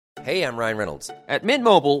Hey, I'm Ryan Reynolds. At Mint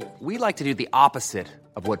Mobile, we like to do the opposite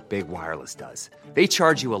of what Big Wireless does. They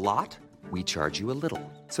charge you a lot, we charge you a little.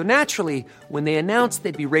 So naturally, when they announced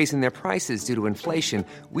they'd be raising their prices due to inflation,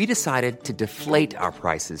 we decided to deflate our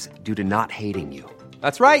prices due to not hating you.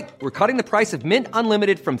 That's right. We're cutting the price of Mint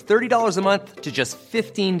Unlimited from $30 a month to just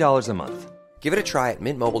 $15 a month. Give it a try at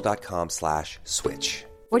mintmobile.com/switch.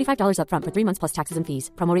 $45 up front for 3 months plus taxes and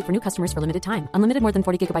fees. Promo rate for new customers for limited time. Unlimited more than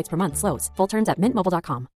 40 gigabytes per month. Slows full terms at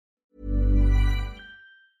mintmobile.com.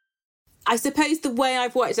 I suppose the way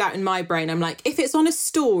I've worked it out in my brain, I'm like, if it's on a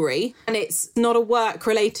story and it's not a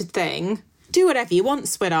work-related thing, do whatever you want,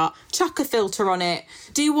 sweetheart. Chuck a filter on it.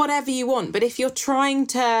 Do whatever you want. But if you're trying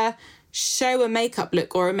to show a makeup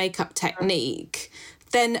look or a makeup technique,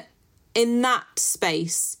 then in that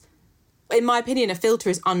space, in my opinion, a filter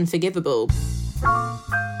is unforgivable.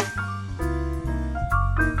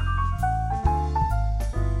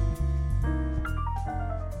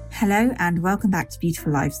 Hello and welcome back to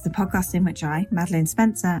Beautiful Lives, the podcast in which I, Madeleine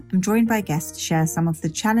Spencer, am joined by guests to share some of the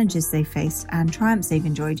challenges they've faced and triumphs they've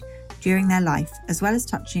enjoyed during their life, as well as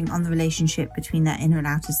touching on the relationship between their inner and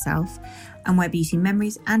outer self and where beauty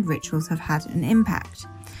memories and rituals have had an impact.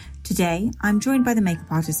 Today, I'm joined by the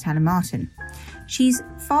makeup artist Hannah Martin. She's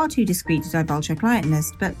far too discreet to divulge her client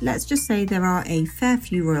list, but let's just say there are a fair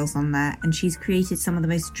few royals on there, and she's created some of the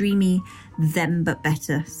most dreamy, them but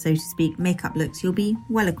better, so to speak, makeup looks you'll be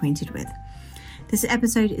well acquainted with. This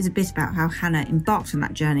episode is a bit about how Hannah embarked on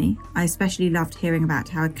that journey. I especially loved hearing about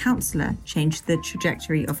how a counsellor changed the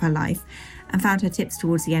trajectory of her life and found her tips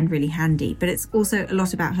towards the end really handy, but it's also a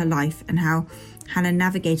lot about her life and how Hannah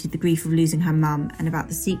navigated the grief of losing her mum and about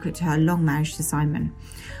the secret to her long marriage to Simon.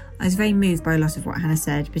 I was very moved by a lot of what Hannah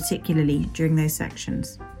said, particularly during those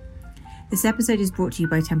sections. This episode is brought to you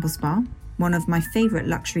by Temple Spa, one of my favourite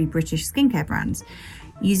luxury British skincare brands.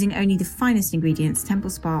 Using only the finest ingredients,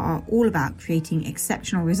 Temple Spa are all about creating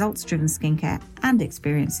exceptional results-driven skincare and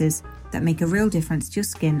experiences that make a real difference to your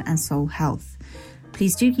skin and soul health.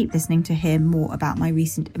 Please do keep listening to hear more about my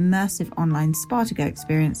recent immersive online Spa-to-go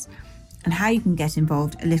experience and how you can get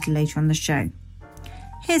involved a little later on the show.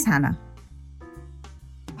 Here's Hannah.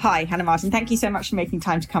 Hi, Hannah Martin. Thank you so much for making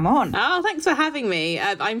time to come on. Oh, thanks for having me.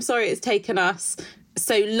 I'm sorry it's taken us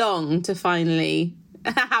so long to finally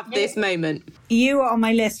have this moment. You were on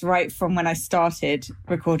my list right from when I started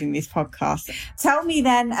recording these podcasts. Tell me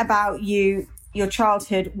then about you, your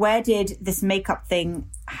childhood. Where did this makeup thing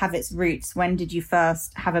have its roots? When did you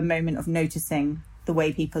first have a moment of noticing the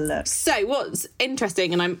way people look? So what's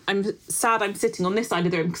interesting, and I'm sad I'm sitting on this side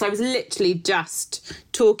of the room because I was literally just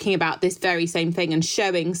talking about this very same thing and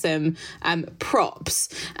showing some props.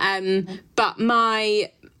 But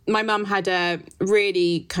my mum had a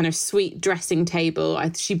really kind of sweet dressing table.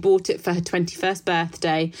 She bought it for her 21st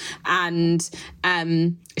birthday, and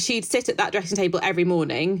she'd sit at that dressing table every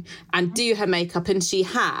morning and do her makeup. And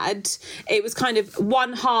it was kind of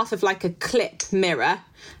one half of like a clip mirror,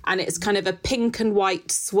 and it's kind of a pink and white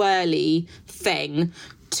swirly thing.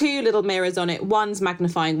 2 little mirrors on it, one's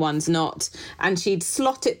magnifying, one's not. And she'd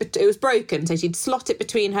slot it, it was broken, so she'd slot it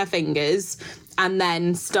between her fingers and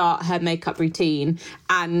then start her makeup routine.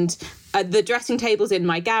 And the dressing table's in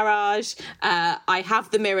my garage. I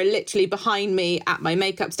have the mirror literally behind me at my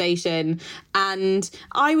makeup station, and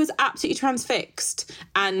I was absolutely transfixed.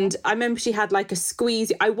 And I remember she had like a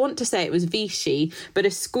squeezy, I want to say it was Vichy, but a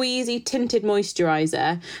squeezy tinted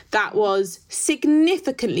moisturiser that was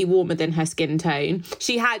significantly warmer than her skin tone.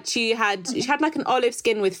 She had like an olive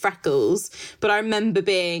skin with freckles, but I remember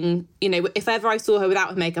being, if ever I saw her without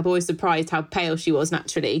her makeup, I was surprised how pale she was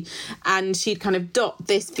naturally. And she'd kind of dot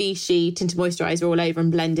this Vichy tinted moisturiser all over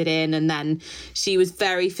and blend it in, and then she was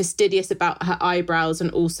very fastidious about her eyebrows and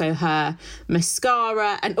also her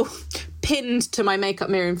mascara. And pinned to my makeup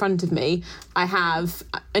mirror in front of me, I have,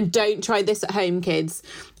 and don't try this at home kids,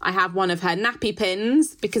 I have one of her nappy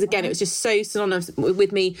pins, because again it was just so synonymous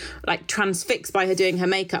with me like transfixed by her doing her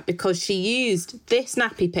makeup, because she used this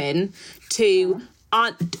nappy pin to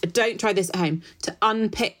don't try this at home, to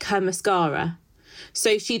unpick her mascara.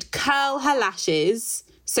 So she'd curl her lashes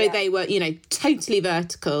so they were, totally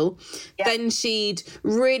vertical. Yeah. Then she'd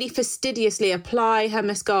really fastidiously apply her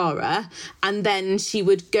mascara, and then she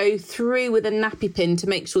would go through with a nappy pin to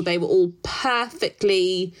make sure they were all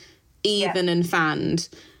perfectly even and fanned.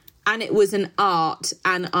 And it was an art,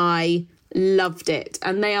 and I loved it.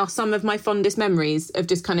 And they are some of my fondest memories of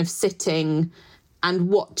just kind of sitting and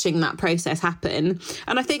watching that process happen.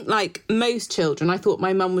 And I think, like most children, I thought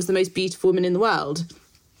my mum was the most beautiful woman in the world.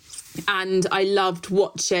 And I loved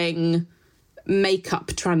watching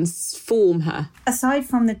makeup transform her. Aside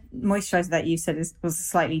from the moisturiser that you said was a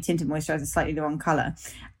slightly tinted moisturiser, slightly the wrong colour,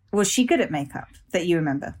 Was she good at makeup that you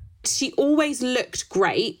remember? She always looked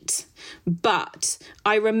great, but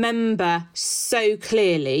I remember so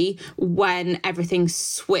clearly when everything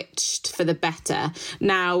switched for the better.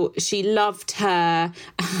 Now, she loved her,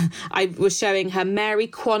 I was showing her Mary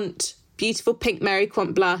Quant, beautiful pink Mary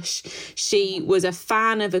Quant blush. She was a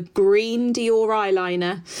fan of a green Dior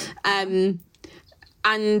eyeliner.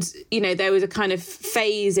 And, you know, there was a kind of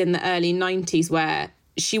phase in the early 90s where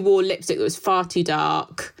she wore lipstick that was far too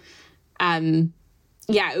dark.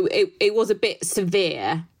 It was a bit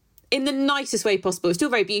severe in the nicest way possible. It was still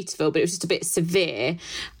very beautiful, but it was just a bit severe.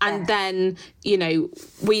 And then, you know,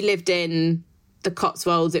 we lived in the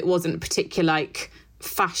Cotswolds. It wasn't a particular like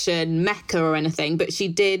fashion mecca or anything, but she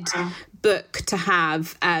did book to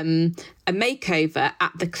have a makeover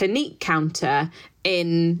at the Clinique counter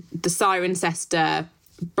in the Cirencester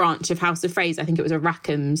branch of House of Fraser. I think it was a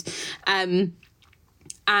Rackham's.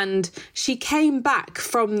 And she came back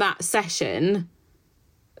from that session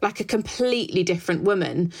like a completely different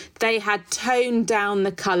woman. They had toned down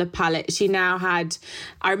the colour palette. She now had,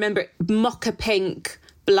 I remember, mocha pink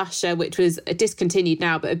blusher, which was discontinued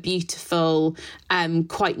now, but a beautiful,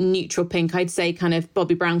 quite neutral pink. I'd say kind of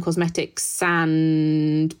Bobbi Brown Cosmetics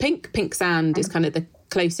sand pink. Pink sand is kind of the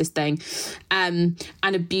closest thing. And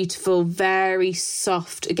a beautiful, very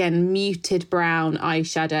soft, again, muted brown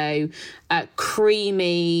eyeshadow,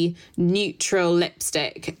 creamy, neutral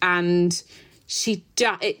lipstick. And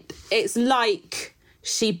it's like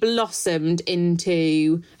she blossomed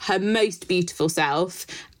into her most beautiful self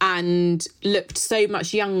and looked so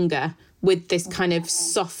much younger with this kind of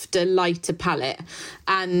softer, lighter palette.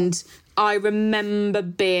 And I remember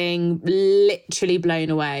being literally blown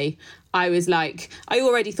away. I was like, I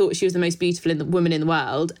already thought she was the most beautiful woman in the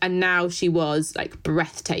world. And now she was like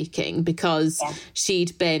breathtaking because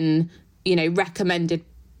she'd been, you know, recommended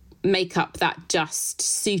makeup that just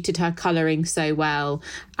suited her colouring so well.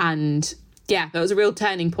 And yeah, that was a real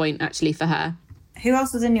turning point actually for her. Who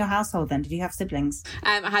else was in your household then? Did you have siblings?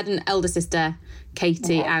 I had an elder sister,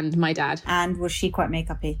 Katie, and my dad. And was she quite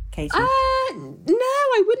make-uppy, Katie? No,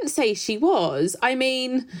 I wouldn't say she was. I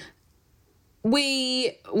mean,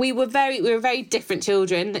 we were very different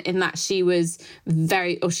children in that she is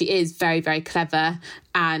very, very clever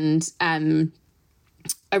and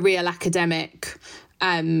a real academic.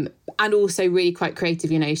 And also really quite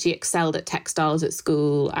creative. You know, she excelled at textiles at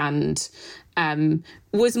school and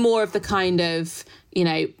was more of the kind of, you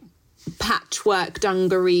know, patchwork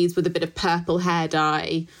dungarees with a bit of purple hair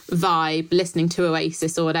dye vibe, listening to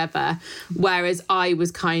Oasis or whatever. Whereas I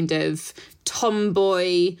was kind of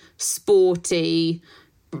tomboy, sporty,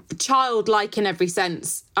 childlike in every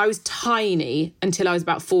sense. I was tiny until I was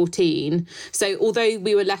about 14. So although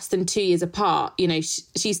we were less than 2 years apart, you know,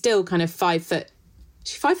 she's still kind of 5 foot.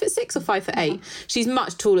 She's 5'6" or 5'8". She's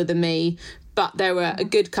much taller than me, but there were a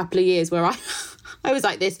good couple of years where I was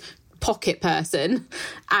like this pocket person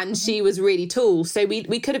and she was really tall. So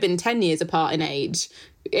we could have been 10 years apart in age.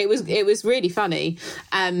 It was really funny.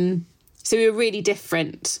 So we were really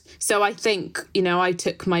different. So I think, you know, I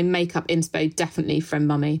took my makeup inspo definitely from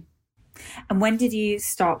mummy. And when did you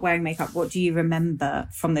start wearing makeup? What do you remember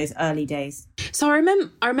from those early days? So I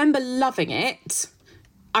remember loving it.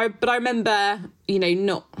 But I remember, you know,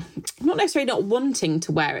 not necessarily not wanting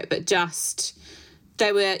to wear it, but just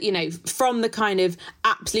there were, you know, from the kind of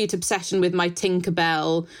absolute obsession with my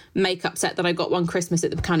Tinkerbell makeup set that I got one Christmas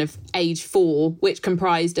at the kind of age 4, which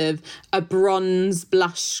comprised of a bronze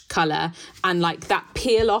blush colour and like that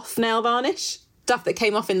peel off nail varnish stuff that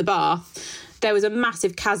came off in the bath. There was a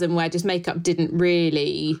massive chasm where just makeup didn't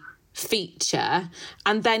really feature.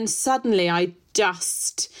 And then suddenly I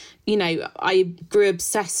grew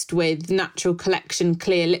obsessed with Natural Collection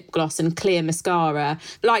clear lip gloss and clear mascara.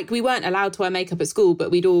 Like, we weren't allowed to wear makeup at school,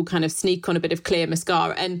 but we'd all kind of sneak on a bit of clear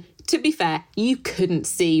mascara. And to be fair, you couldn't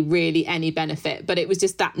see really any benefit, but it was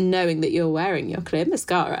just that knowing that you're wearing your clear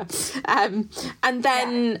mascara. And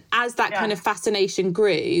then as that kind of fascination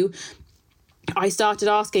grew, I started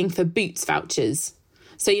asking for Boots vouchers.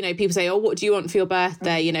 So, you know, people say, oh, what do you want for your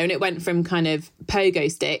birthday? You know, and it went from kind of pogo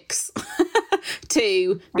sticks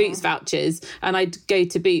to Boots vouchers. And I'd go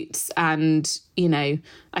to Boots and, you know,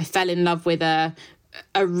 I fell in love with a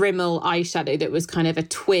Rimmel eyeshadow that was kind of a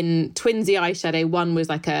twinsy eyeshadow. One was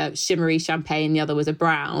like a shimmery champagne, the other was a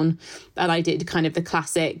brown. And I did kind of the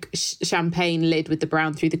classic champagne lid with the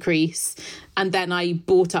brown through the crease. And then I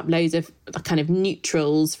bought up loads of kind of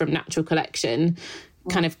neutrals from Natural Collection,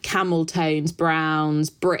 kind of camel tones, browns,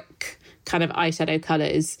 brick kind of eyeshadow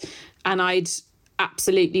colours. And I'd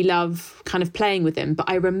absolutely love kind of playing with him. But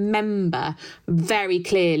I remember very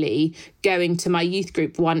clearly going to my youth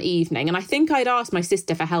group one evening, and I think I'd asked my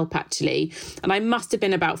sister for help actually, and I must have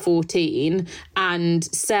been about 14, and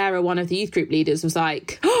Sarah, one of the youth group leaders, was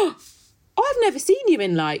like, oh, I've never seen you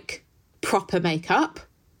in like proper makeup.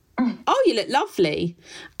 Oh, you look lovely.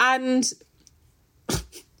 And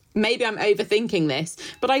maybe I'm overthinking this,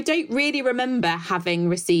 but I don't really remember having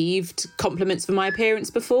received compliments for my appearance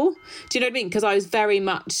before. Do you know what I mean? Because I was very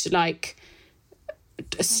much like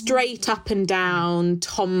straight up and down,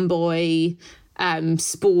 tomboy,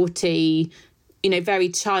 sporty, very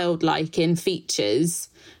childlike in features.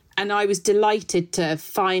 And I was delighted to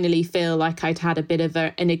finally feel like I'd had a bit of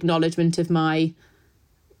an acknowledgement of my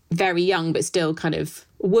very young but still kind of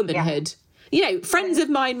womanhood. Yeah. Friends of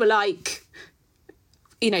mine were like,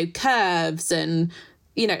 curves and,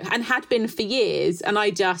 and had been for years. And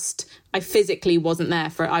I physically wasn't there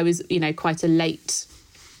for it. I was, quite a late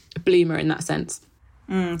bloomer in that sense.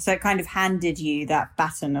 So it kind of handed you that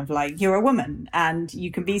baton of like, you're a woman and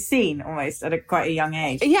you can be seen almost at quite a young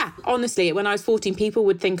age. Yeah, honestly, when I was 14, people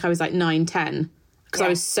would think I was like 9, 10 because I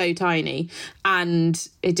was so tiny. And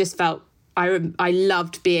it just felt, I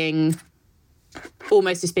loved being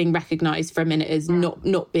almost just being recognised for a minute as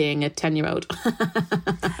not being a 10-year-old.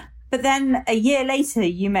 But then a year later,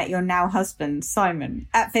 you met your now husband, Simon,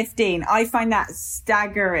 at 15. I find that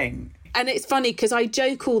staggering. And it's funny because I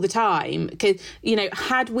joke all the time because,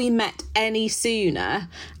 had we met any sooner,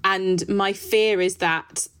 and my fear is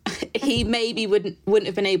that he maybe wouldn't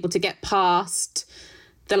have been able to get past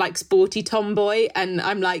the like sporty tomboy. And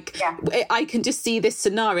I'm like, I can just see this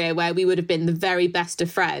scenario where we would have been the very best of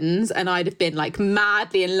friends and I'd have been like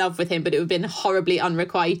madly in love with him, but it would have been horribly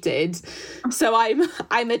unrequited. So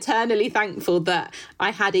I'm eternally thankful that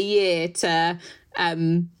I had a year to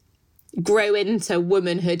grow into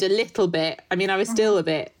womanhood a little bit. I mean, I was still a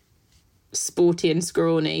bit sporty and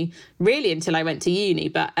scrawny really until I went to uni,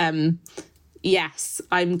 but yes,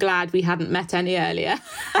 I'm glad we hadn't met any earlier.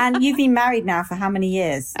 And you've been married now for how many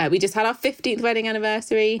years? We just had our 15th wedding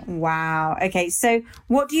anniversary. Wow. Okay, so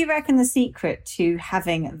what do you reckon the secret to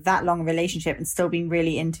having that long a relationship and still being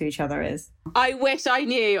really into each other is? I wish I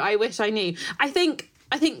knew. I think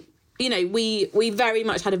we very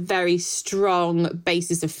much had a very strong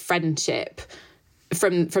basis of friendship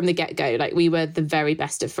from the get-go. Like, we were the very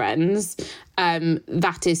best of friends.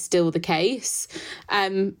 That is still the case.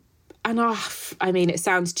 I mean, it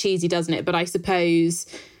sounds cheesy, doesn't it? But I suppose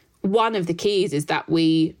one of the keys is that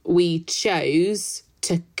we chose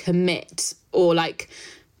to commit, or like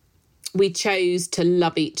we chose to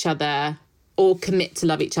love each other or commit to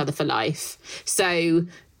love each other for life. So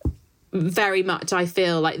very much I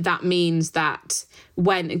feel like that means that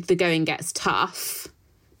when the going gets tough,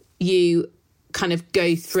 you kind of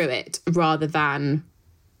go through it rather than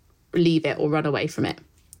leave it or run away from it.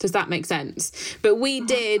 Does that make sense? But we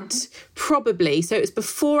did probably, so it was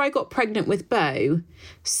before I got pregnant with Beau.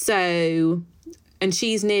 So, and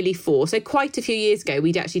she's nearly 4. So quite a few years ago,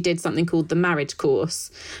 we actually did something called the marriage course.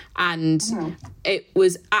 And it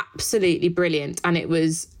was absolutely brilliant. And it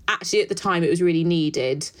was actually, at the time, it was really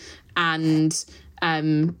needed. And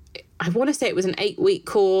I want to say it was an 8-week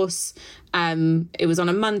course. It was on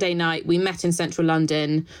a Monday night. We met in central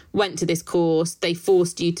London, went to this course. They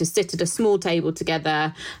forced you to sit at a small table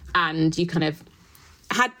together and you kind of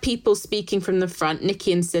had people speaking from the front,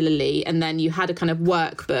 Nikki and Cilla Lee, and then you had a kind of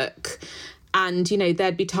workbook. And,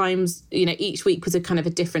 there'd be times, each week was a kind of a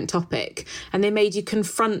different topic. And they made you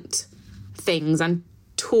confront things and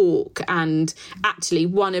talk. And actually,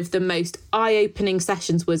 one of the most eye-opening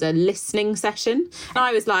sessions was a listening session. And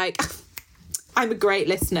I was like, I'm a great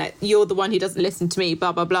listener. You're the one who doesn't listen to me,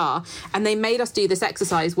 blah, blah, blah. And they made us do this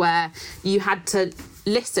exercise where you had to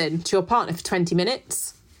listen to your partner for 20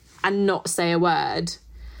 minutes and not say a word.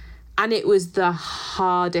 And it was the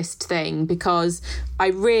hardest thing because I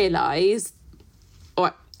realised,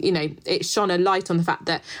 it shone a light on the fact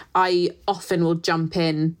that I often will jump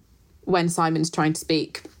in when Simon's trying to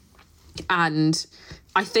speak. And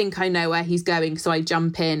I think I know where he's going, so I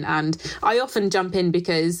jump in. And I often jump in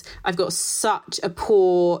because I've got such a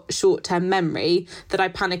poor short-term memory that I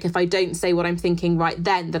panic if I don't say what I'm thinking right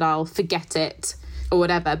then, that I'll forget it or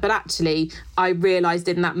whatever. But actually, I realised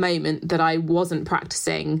in that moment that I wasn't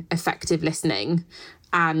practising effective listening.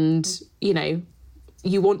 And,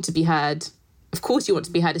 you want to be heard. Of course you want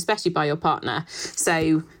to be heard, especially by your partner.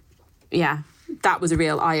 So, yeah. That was a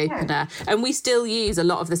real eye-opener. And we still use a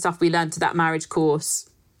lot of the stuff we learned to that marriage course,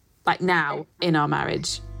 like now, in our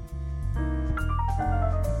marriage.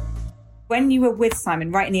 When you were with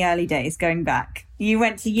Simon, right in the early days, going back, you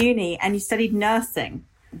went to uni and you studied nursing.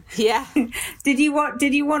 Yeah. Did you want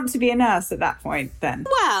to be a nurse at that point then?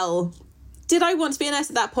 Well, did I want to be a nurse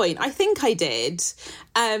at that point? I think I did.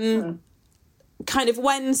 Kind of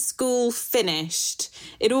when school finished,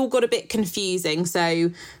 it all got a bit confusing.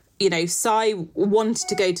 So, you know, Si wanted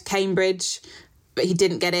to go to Cambridge, but he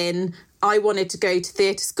didn't get in. I wanted to go to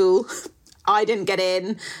theatre school. I didn't get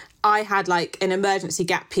in. I had like an emergency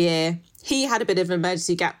gap year. He had a bit of an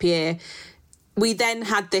emergency gap year. We then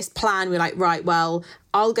had this plan. We're like, right, well,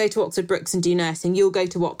 I'll go to Oxford Brookes and do nursing. You'll go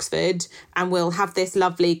to Oxford and we'll have this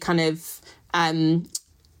lovely kind of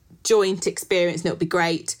joint experience and it'll be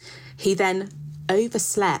great. He then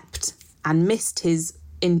overslept and missed his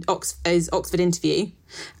Oxford interview,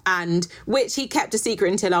 and which he kept a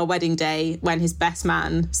secret until our wedding day when his best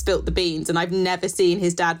man spilt the beans. And I've never seen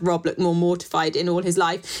his dad Rob look more mortified in all his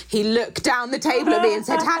life. He looked down the table at me and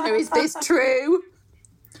said, Hannah, is this true?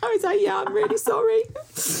 I was like, yeah, I'm really sorry.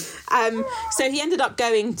 So he ended up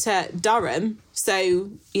going to Durham, so,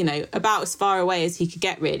 you know, about as far away as he could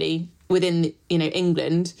get really within, you know,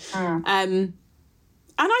 England. And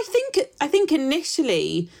I think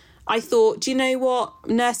initially I thought, do you know what?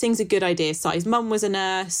 Nursing's a good idea. So his mum was a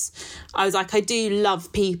nurse. I was like, I do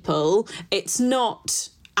love people. It's not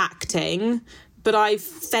acting, but I've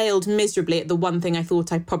failed miserably at the one thing I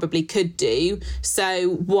thought I probably could do. So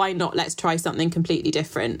why not? Let's try something completely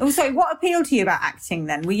different. Also, what appealed to you about acting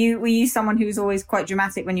then? Were you someone who was always quite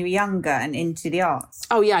dramatic when you were younger and into the arts?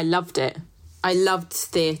 Oh yeah, I loved it. I loved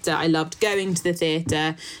theatre. I loved going to the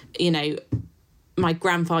theatre. You know, my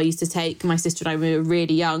grandfather used to take my sister and I when we were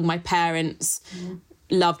really young. My parents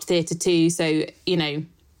loved theatre too. So, you know,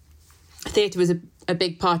 theatre was a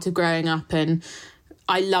big part of growing up, and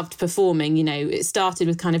I loved performing. You know, it started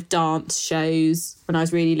with kind of dance shows when I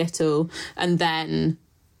was really little. And then,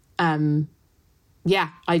 I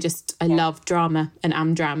loved drama and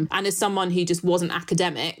Amdram. And as someone who just wasn't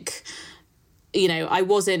academic, you know, I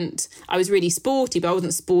was really sporty, but I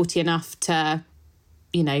wasn't sporty enough to,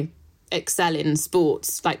 you know, excel in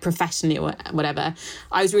sports, like professionally or whatever.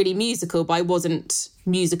 I was really musical, but I wasn't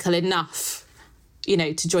musical enough, you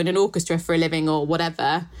know, to join an orchestra for a living or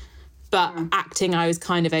whatever. But acting I was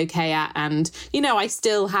kind of okay at. And, you know, I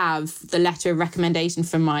still have the letter of recommendation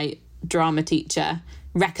from my drama teacher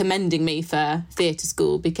recommending me for theatre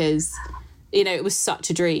school because, you know, it was such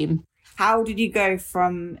a dream. How did you go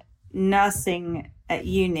from nursing at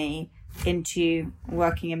uni into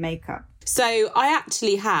working in makeup? So I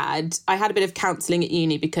had a bit of counselling at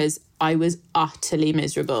uni because I was utterly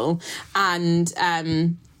miserable. And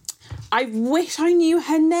I wish I knew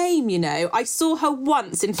her name, you know. I saw her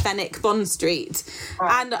once in Fenwick Bond Street.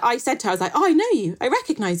 And I said to her, I was like, oh, I know you. I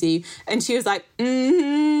recognise you. And she was like,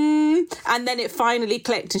 And then it finally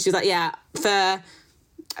clicked. And she was like, yeah,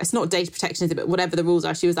 it's not data protection, is it? But whatever the rules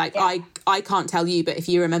are, she was like, yeah. I can't tell you, but if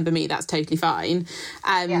you remember me, that's totally fine.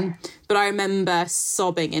 But I remember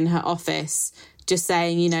sobbing in her office, just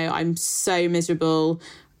saying, you know, I'm so miserable.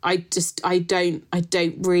 I don't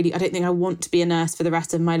think I want to be a nurse for the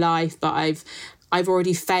rest of my life, but I've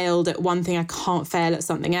already failed at one thing. I can't fail at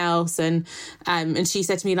something else. And she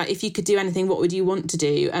said to me, like, if you could do anything, what would you want to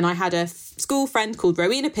do? And I had a school friend called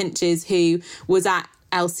Rowena Pinches who was at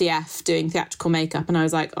LCF doing theatrical makeup, and I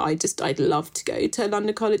was like, I'd love to go to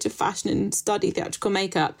London College of Fashion and study theatrical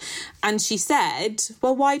makeup. And she said,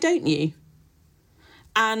 well, why don't you?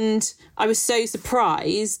 And I was so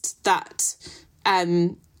surprised that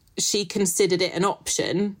she considered it an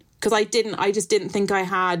option, because I just didn't think I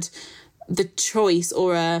had the choice,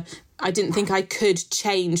 or I didn't think I could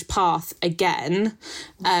change path again.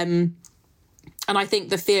 And I think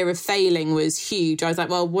the fear of failing was huge. I was like,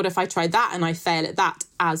 well, what if I try that and I fail at that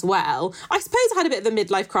as well? I suppose I had a bit of a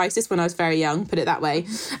midlife crisis when I was very young, put it that way.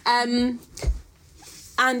 And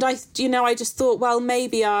I just thought, well,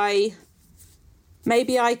 maybe I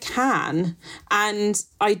can. And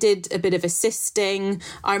I did a bit of assisting.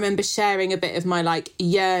 I remember sharing a bit of my like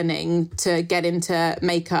yearning to get into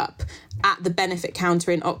makeup at the benefit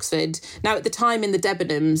counter in Oxford. Now, at the time in the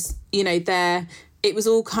Debenhams, you know, it was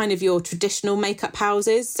all kind of your traditional makeup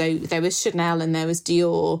houses. So there was Chanel and there was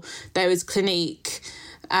Dior, there was Clinique,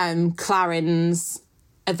 Clarins,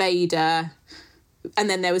 Aveda, and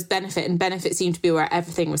then there was Benefit, and Benefit seemed to be where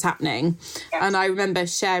everything was happening. Yeah. And I remember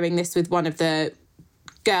sharing this with one of the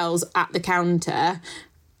girls at the counter.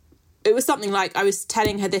 It was something like I was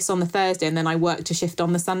telling her this on the Thursday and then I worked a shift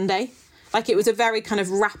on the Sunday. Like, it was a very kind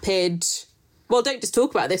of rapid, well, don't just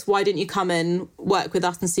talk about this. Why didn't you come and work with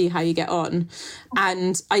us and see how you get on?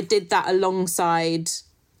 And I did that alongside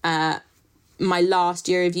my last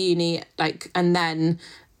year of uni, and then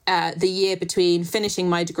the year between finishing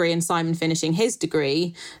my degree and Simon finishing his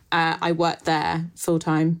degree, I worked there full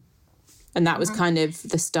time. And that was kind of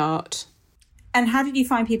the start. And how did you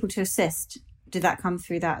find people to assist? Did that come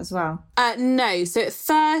through that as well? No. So it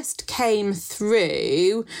first came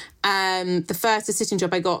through, the first assisting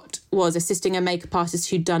job I got was assisting a makeup artist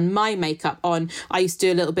who'd done my makeup on. I used to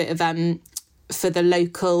do a little bit of, for the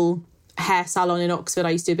local hair salon in Oxford,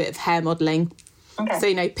 I used to do a bit of hair modelling. Okay.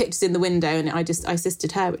 So, pictures in the window, and I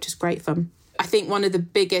assisted her, which was great fun. I think one of the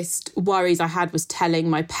biggest worries I had was telling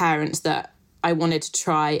my parents that I wanted to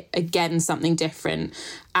try again something different.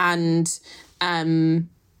 And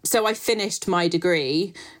so I finished my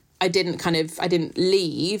degree. I didn't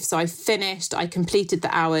leave. So I finished, I completed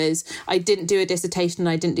the hours. I didn't do a dissertation and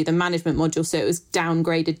I didn't do the management module. So it was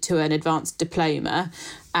downgraded to an advanced diploma.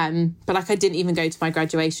 But I didn't even go to my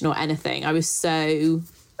graduation or anything. I was so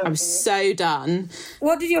done.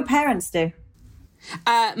 What did your parents do?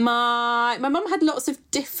 My mum had lots of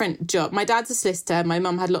different jobs. My dad's a solicitor. My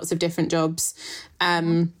mum had lots of different jobs.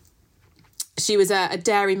 She was a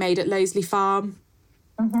dairymaid at Loseley Farm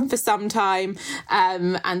for some time.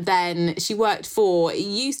 And then she worked for, it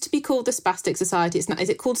used to be called the Spastic Society. It's not, is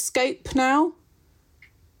it called Scope now?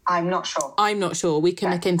 I'm not sure. We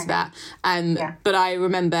can look into that. But I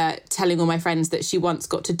remember telling all my friends that she once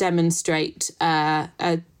got to demonstrate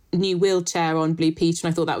a new wheelchair on Blue Peter,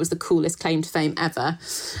 and I thought that was the coolest claim to fame ever.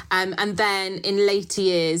 And then in later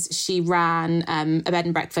years, she ran a bed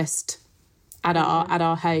and breakfast at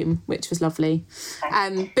our home, which was lovely.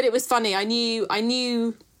 But it was funny. I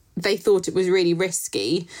knew they thought it was really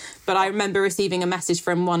risky, but I remember receiving a message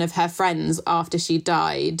from one of her friends after she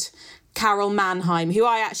died, Carol Mannheim, who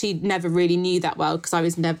I actually never really knew that well because I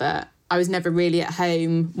was never really at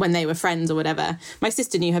home when they were friends or whatever. My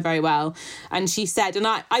sister knew her very well. And she said, and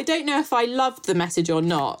I don't know if I loved the message or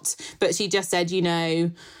not, but she just said,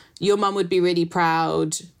 your mum would be really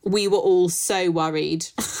proud. We were all so worried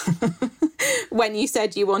when you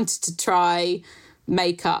said you wanted to try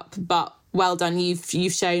makeup, but well done.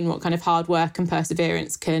 You've shown what kind of hard work and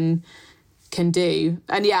perseverance can do.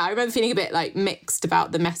 And I remember feeling a bit mixed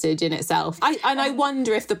about the message in itself. I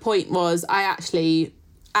wonder if the point was I actually...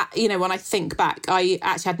 when I think back, I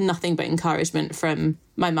actually had nothing but encouragement from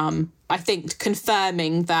my mum. I think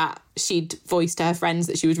confirming that she'd voiced to her friends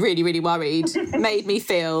that she was really, really worried made me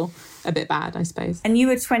feel a bit bad, I suppose. And you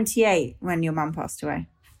were 28 when your mum passed away.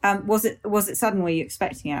 Was it sudden? Were you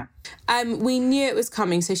expecting it? We knew it was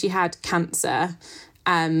coming. So she had cancer,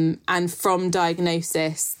 and from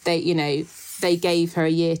diagnosis, they gave her a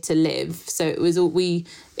year to live. So it was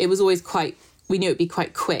always quite. We knew it'd be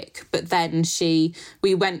quite quick, but then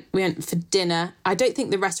we went for dinner. I don't think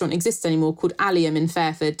the restaurant exists anymore, called Allium in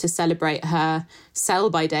Fairford, to celebrate her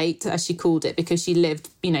sell-by date, as she called it, because she lived,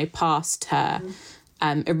 past her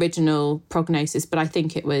original prognosis. But I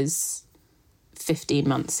think it was 15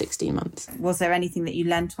 months, 16 months. Was there anything that you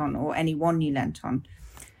lent on, or anyone you lent on?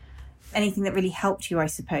 Anything that really helped you, I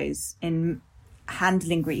suppose, in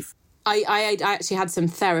handling grief? I actually had some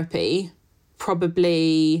therapy,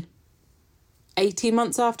 probably 18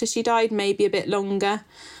 months after she died, maybe a bit longer.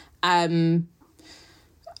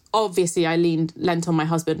 Obviously, I lent on my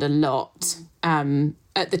husband a lot.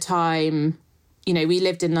 At the time, we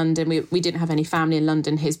lived in London. We didn't have any family in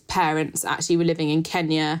London. His parents actually were living in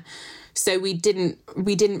Kenya. So we didn't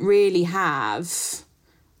really have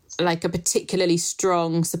a particularly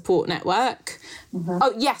strong support network. Mm-hmm.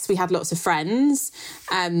 Oh, yes, we had lots of friends.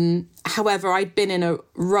 However, I'd been in a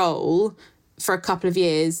role for a couple of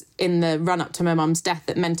years in the run up to my mum's death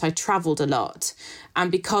that meant I travelled a lot.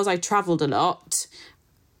 And because I travelled a lot,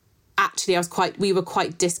 actually we were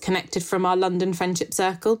quite disconnected from our London friendship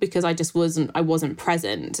circle because I wasn't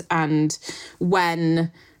present. And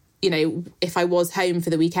when, if I was home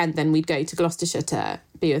for the weekend, then we'd go to Gloucestershire to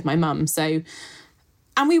be with my mum. So,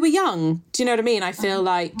 and we were young. Do you know what I mean? I feel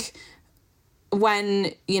like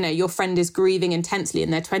when, your friend is grieving intensely in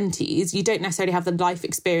their 20s, you don't necessarily have the life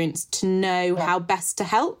experience to know how best to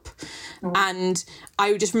help. Mm. And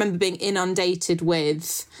I just remember being inundated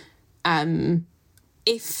with,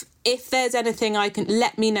 if there's anything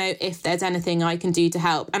let me know if there's anything I can do to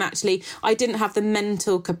help. And actually, I didn't have the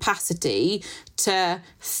mental capacity to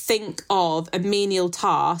think of a menial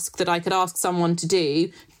task that I could ask someone to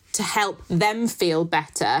do to help them feel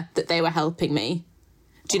better that they were helping me.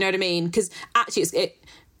 Do you know what I mean? Because actually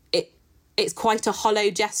it's quite a hollow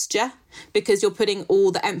gesture because you're putting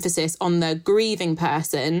all the emphasis on the grieving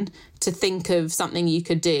person to think of something you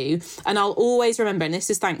could do. And I'll always remember, and this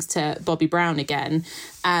is thanks to Bobby Brown again,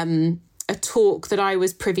 a a talk that I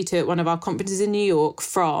was privy to at one of our conferences in New York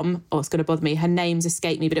from, it's going to bother me, her name's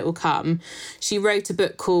escaped me, but it will come. She wrote a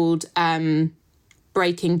book called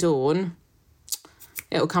Breaking Dawn.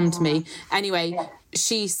 It'll come to me. Anyway,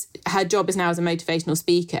 her job is now as a motivational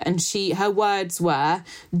speaker, and her words were,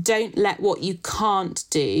 don't let what you can't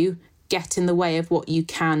do get in the way of what you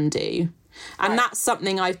can do. And that's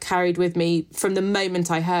something I've carried with me from the moment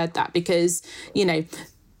I heard that, because, you know,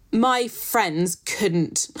 my friends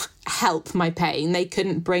couldn't help my pain. They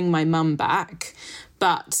couldn't bring my mum back,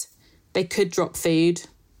 but they could drop food.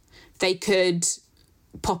 They could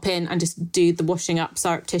pop in and just do the washing up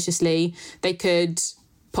surreptitiously. They could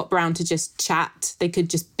pop round to just chat. They could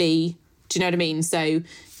just be. Do you know what I mean? So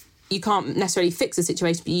you can't necessarily fix the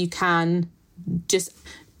situation, but you can just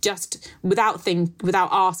without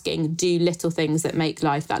asking, do little things that make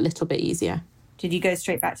life that little bit easier. Did you go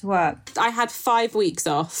straight back to work? I had 5 weeks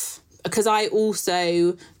off because I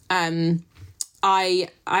also I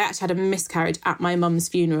actually had a miscarriage at my mum's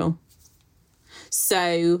funeral.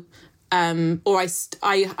 So I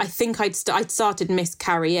think I'd started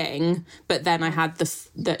miscarrying, but then I had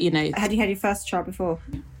the you know. Had you had your first child before?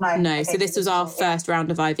 No. Okay, so this was our first round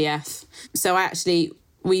of IVF. So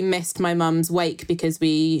we missed my mum's wake because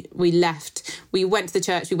we went to the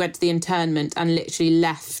church, we went to the interment and literally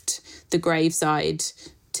left the graveside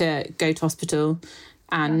to go to hospital,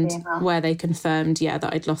 and where they confirmed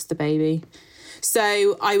that I'd lost the baby.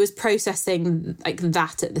 So I was processing like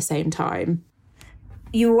that at the same time.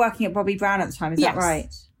 You were working at Bobbi Brown at the time, is yes. that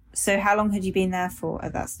right? So how long had you been there for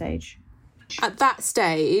at that stage? At that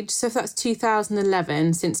stage, so if that's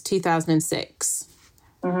 2011, since 2006.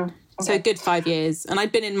 Mm-hmm. So a good 5 years. And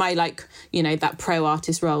I'd been in my, that pro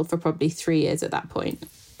artist role for probably 3 years at that point.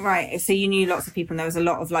 Right. So you knew lots of people and there was a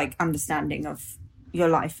lot of understanding of your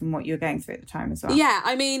life and what you were going through at the time as well. Yeah.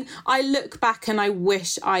 I mean, I look back and I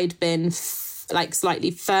wish I'd been slightly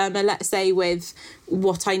firmer, let's say, with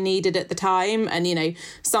what I needed at the time. And,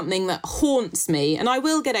 something that haunts me, and I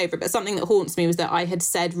will get over it, but something that haunts me was that I had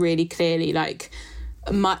said really clearly,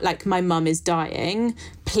 my mum is dying.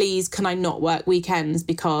 Please, can I not work weekends?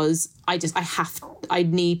 Because I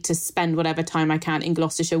need to spend whatever time I can in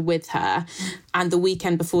Gloucestershire with her. And the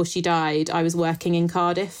weekend before she died, I was working in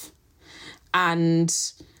Cardiff. And,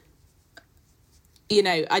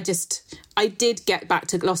 I did get back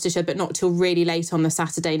to Gloucestershire, but not till really late on the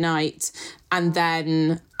Saturday night. And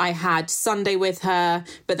then I had Sunday with her,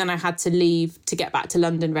 but then I had to leave to get back to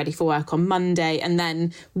London ready for work on Monday. And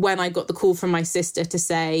then when I got the call from my sister to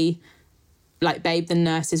say, babe, the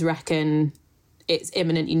nurses reckon it's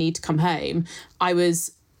imminent, you need to come home, I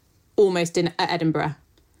was almost at Edinburgh.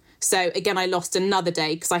 So again, I lost another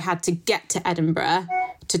day because I had to get to Edinburgh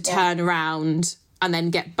to turn around and then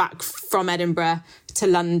get back from Edinburgh to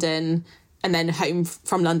London and then home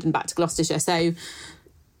from London back to Gloucestershire. So,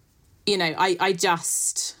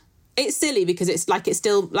 it's silly because it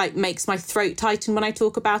still makes my throat tighten when I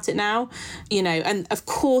talk about it now, and of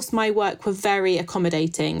course my work were very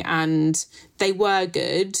accommodating and they were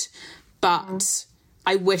good, but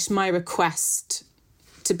I wish my request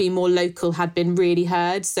to be more local had been really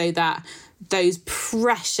heard, so that those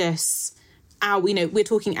precious hours, we're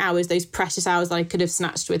talking hours, those precious hours that I could have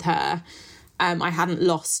snatched with her, I hadn't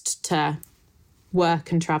lost to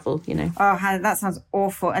work and travel, Oh, Hannah, that sounds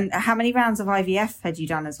awful. And how many rounds of IVF had you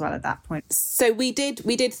done as well at that point? So we did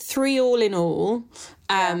 3 all in all.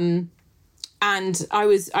 And I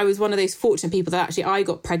was one of those fortunate people that actually I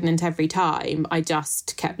got pregnant every time. I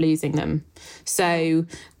just kept losing them. So,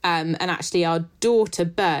 and actually our daughter,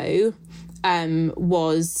 Beau,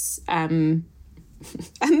 was a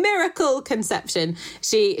miracle conception.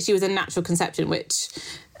 She was a natural conception, which,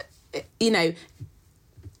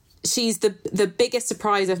 she's the biggest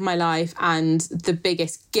surprise of my life and the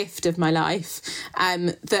biggest gift of my life.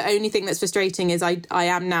 The only thing that's frustrating is I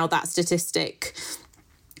am now that statistic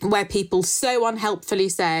where people so unhelpfully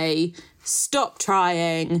say, stop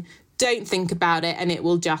trying, don't think about it, and it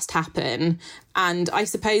will just happen. And I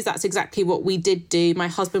suppose that's exactly what we did do. My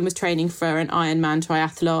husband was training for an Ironman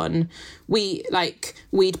triathlon.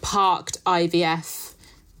 We'd parked IVF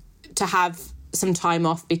to have some time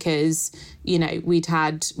off because, we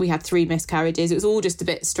had 3 miscarriages. It was all just a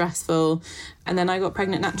bit stressful. And then I got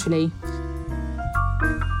pregnant naturally.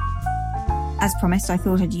 As promised, I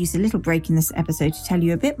thought I'd use a little break in this episode to tell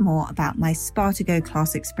you a bit more about my Spa2Go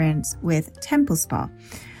class experience with Temple Spa.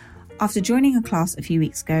 After joining a class a few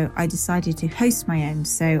weeks ago, I decided to host my own,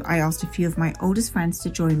 so I asked a few of my oldest friends to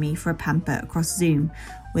join me for a pamper across Zoom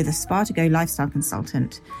with a Spa2Go lifestyle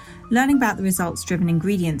consultant. Learning about the results-driven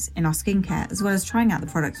ingredients in our skincare, as well as trying out the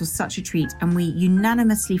products, was such a treat, and we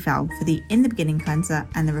unanimously fell for the In the Beginning cleanser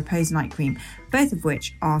and the Repose Night Cream, both of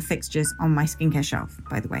which are fixtures on my skincare shelf,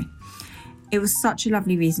 by the way. It was such a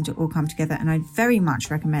lovely reason to all come together, and I'd very much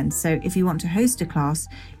recommend. So if you want to host a class,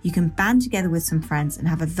 you can band together with some friends and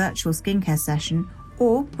have a virtual skincare session,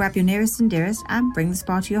 or grab your nearest and dearest and bring the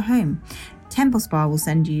spa to your home. Temple Spa will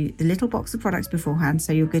send you the little box of products beforehand,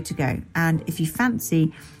 so you're good to go. And if you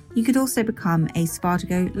fancy, you could also become a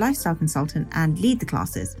Spa2Go lifestyle consultant and lead the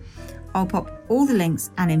classes. I'll pop all the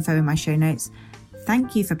links and info in my show notes.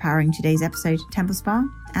 Thank you for powering today's episode, Temple Spa,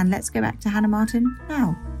 and let's go back to Hannah Martin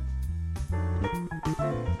now.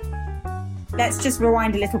 Let's just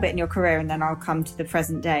rewind a little bit in your career and then I'll come to the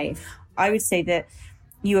present day. I would say that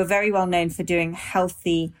you are very well known for doing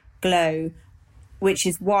healthy glow, which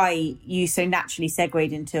is why you so naturally segued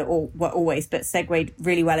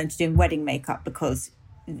really well into doing wedding makeup, because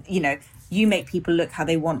you make people look how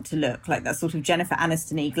they want to look, like that sort of Jennifer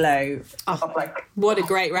Aniston-y glow. Oh, what a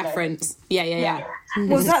great reference. Yeah.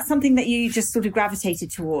 Was that something that you just sort of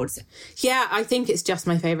gravitated towards? Yeah, I think it's just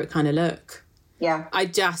my favourite kind of look. Yeah.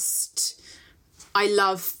 I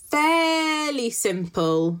love fairly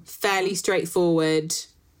simple, fairly straightforward,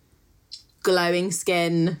 glowing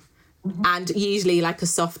skin, and usually like a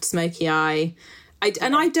soft smoky eye.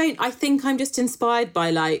 I think I'm just inspired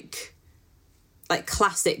by like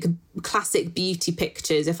classic beauty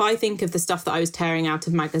pictures. If I think of the stuff that I was tearing out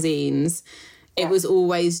of magazines, it was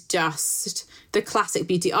always just the classic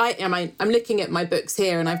beauty. I'm looking at my books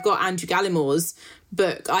here, and I've got Andrew Gallimore's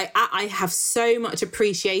book. I have so much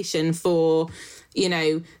appreciation for,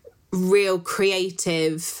 real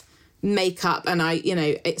creative makeup, and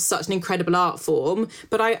it's such an incredible art form,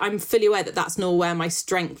 but I'm fully aware that that's not where my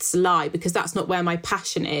strengths lie, because that's not where my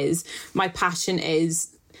passion is. My passion is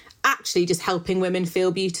actually just helping women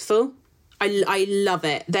feel beautiful. I love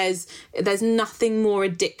it. There's nothing more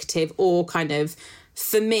addictive, or kind of,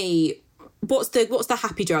 for me, what's the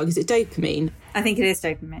happy drug? Is it dopamine? I think it is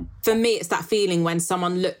dopamine. For me, it's that feeling when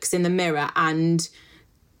someone looks in the mirror and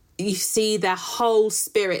you see their whole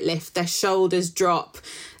spirit lift, their shoulders drop,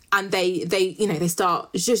 and they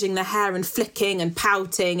start zhuzhing their hair and flicking and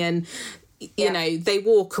pouting, and they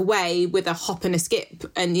walk away with a hop and a skip.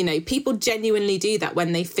 And people genuinely do that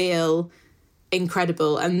when they feel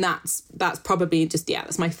incredible, and that's probably just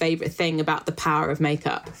that's my favorite thing about the power of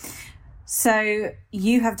makeup. So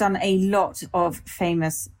you have done a lot of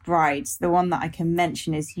famous brides. The one that I can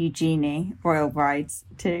mention is Eugenie, Royal Brides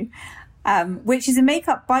too. Which is a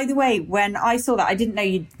makeup, by the way. When I saw that, I didn't know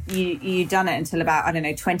you'd done it until about,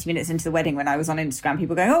 20 minutes into the wedding, when I was on Instagram,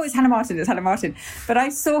 people going, oh, it's Hannah Martin. But I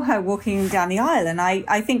saw her walking down the aisle, and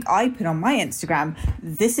I think I put on my Instagram,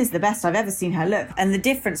 this is the best I've ever seen her look. And the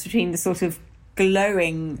difference between the sort of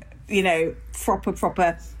glowing,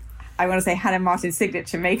 proper, I want to say Hannah Martin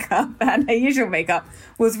signature makeup and her usual makeup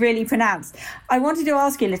was really pronounced. I wanted to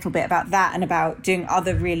ask you a little bit about that, and about doing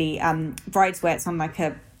other really brides where it's on like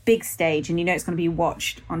a big stage, and it's going to be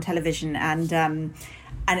watched on television, and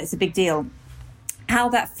it's a big deal. How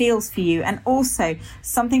that feels for you, and also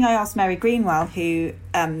something I asked Mary Greenwell, who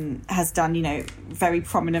has done very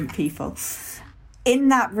prominent people in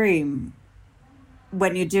that room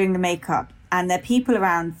when you're doing the makeup, and there are people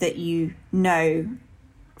around that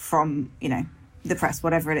from the press,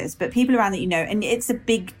 whatever it is, but people around that and it's a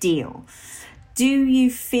big deal. Do you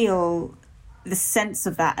feel the sense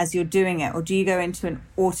of that as you're doing it, or do you go into an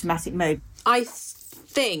automatic mode? I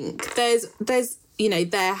think there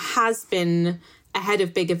has been, ahead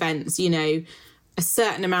of big events, a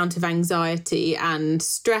certain amount of anxiety and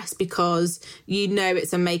stress, because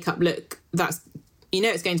it's a makeup look that's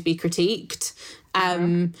it's going to be critiqued.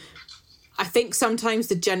 I think sometimes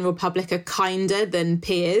the general public are kinder than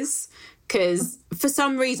peers, because for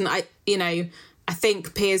some reason I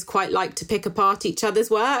think peers quite like to pick apart each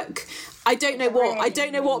other's work. I don't know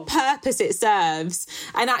what purpose it serves.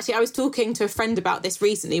 And actually, I was talking to a friend about this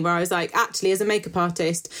recently, where I was like, actually, as a makeup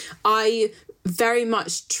artist, I very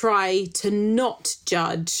much try to not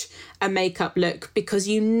judge a makeup look, because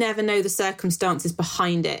you never know the circumstances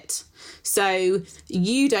behind it. So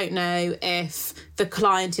you don't know if the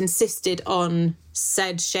client insisted on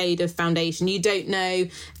said shade of foundation. You don't know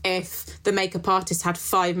if the makeup artist had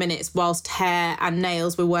 5 minutes whilst hair and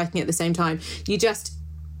nails were working at the same time. You just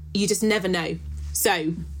never know.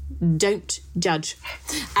 So don't judge.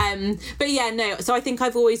 So I think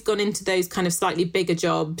I've always gone into those kind of slightly bigger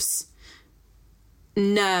jobs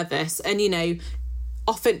nervous, and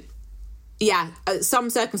often some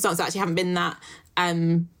circumstances actually haven't been that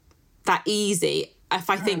easy. If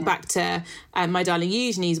I think back to my darling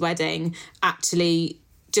Eugenie's wedding, actually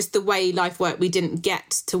just the way life worked, we didn't get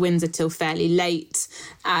to Windsor till fairly late.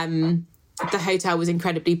 The hotel was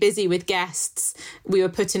incredibly busy with guests. We were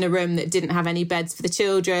put in a room that didn't have any beds for the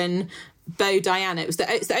children. Diana, it's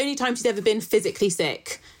the only time she's ever been physically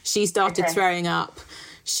sick. She started throwing up.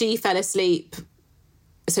 She fell asleep.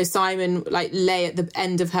 So Simon lay at the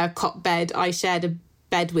end of her cot bed. I shared a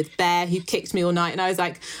bed with Bear, who kicked me all night. And I was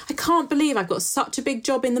like, I can't believe I've got such a big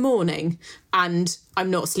job in the morning and I'm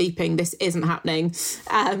not sleeping. This isn't happening.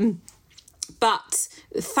 But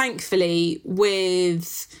thankfully,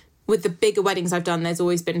 with the bigger weddings I've done, there's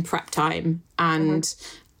always been prep time. And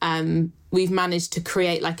we've managed to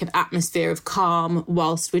create an atmosphere of calm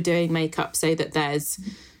whilst we're doing makeup, so that there's,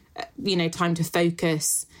 time to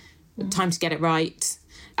focus, time to get it right.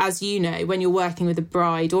 As you know, when you're working with a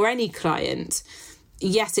bride or any client,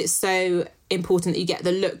 yes, it's so important that you get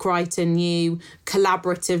the look right and you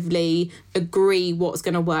collaboratively agree what's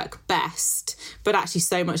going to work best. But actually,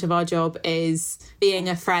 so much of our job is being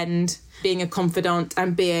a friend, being a confidant,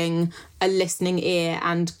 and being a listening ear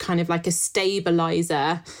and kind of like a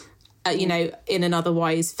stabiliser, in an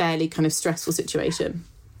otherwise fairly kind of stressful situation.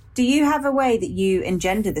 Do you have a way that you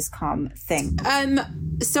engender this calm thing?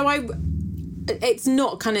 It's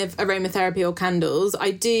not kind of aromatherapy or candles.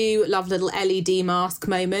 I do love a little LED mask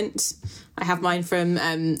moment. I have mine from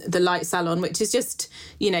the Light Salon, which is just,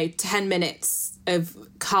 10 minutes of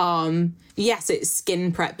calm. Yes, it's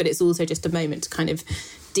skin prep, but it's also just a moment to kind of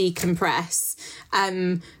decompress.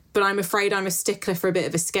 But I'm afraid I'm a stickler for a bit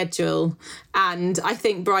of a schedule. And I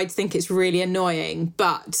think brides think it's really annoying,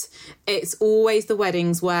 but it's always the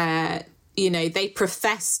weddings where, they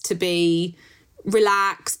profess to be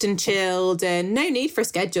relaxed and chilled and no need for a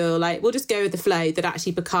schedule, we'll just go with the flow, that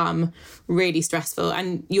actually become really stressful.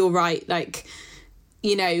 And you're right,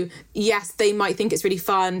 yes, they might think it's really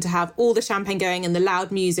fun to have all the champagne going and the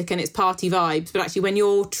loud music and it's party vibes, but actually when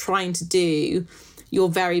you're trying to do your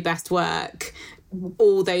very best work,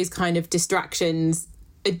 all those kind of distractions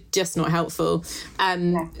are just not helpful.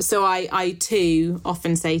 So I too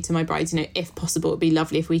often say to my brides, if possible, it'd be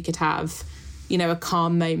lovely if we could have, a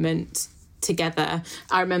calm moment together.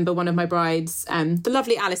 I remember one of my brides, the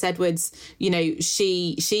lovely Alice Edwards,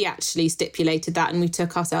 she actually stipulated that, and we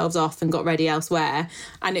took ourselves off and got ready elsewhere,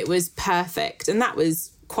 and it was perfect. And that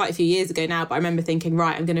was quite a few years ago now, but I remember thinking,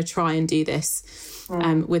 right, I'm going to try and do this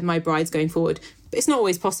with my brides going forward. But it's not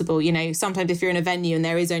always possible. Sometimes if you're in a venue and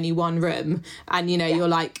there is only one room and you're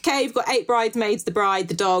like, okay, you've got 8 bridesmaids, the bride,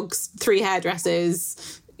 the dogs, 3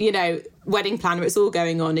 hairdressers, wedding planner, it's all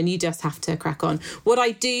going on, and you just have to crack on. What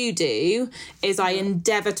I do is I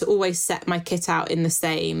endeavour to always set my kit out in the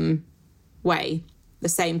same way, the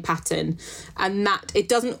same pattern, and that I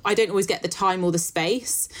don't always get the time or the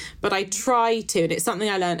space, but I try to, and it's something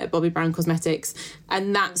I learned at Bobbi Brown Cosmetics,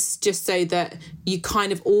 and that's just so that you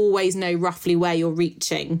kind of always know roughly where you're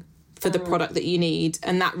reaching for the product that you need,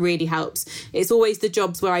 and that really helps. It's always the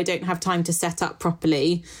jobs where I don't have time to set up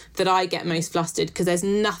properly that I get most flustered, because there's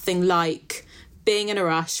nothing like being in a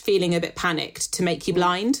rush, feeling a bit panicked to make you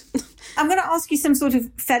blind. I'm going to ask you some sort of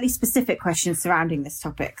fairly specific questions surrounding this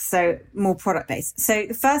topic, so more product-based. So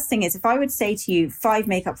the first thing is, if I would say to you 5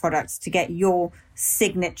 makeup products to get your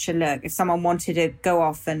signature look, if someone wanted to go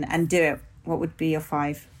off and do it, what would be your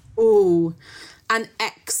 5? Ooh, an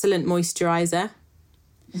excellent moisturiser.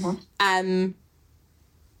 A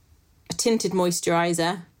tinted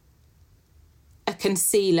moisturiser, a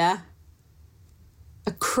concealer,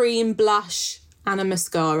 a cream blush, and a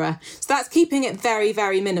mascara. So that's keeping it very,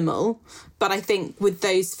 very minimal. But I think with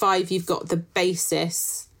those 5, you've got the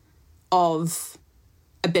basis of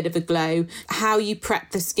a bit of a glow. How you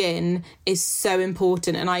prep the skin is so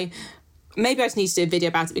important. And maybe I just need to do a video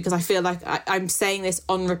about it, because I feel like I'm saying this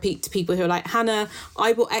on repeat to people who are like, Hannah,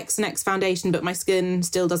 I bought X and X foundation, but my skin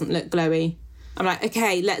still doesn't look glowy. I'm like,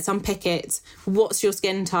 okay, let's unpick it. What's your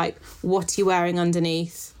skin type? What are you wearing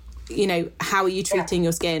underneath? How are you treating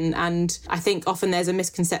your skin? And I think often there's a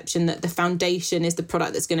misconception that the foundation is the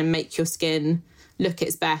product that's going to make your skin look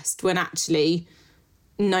its best, when actually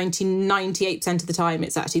 98% of the time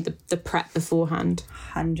it's actually the prep beforehand.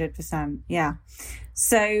 100%, yeah.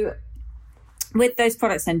 So with those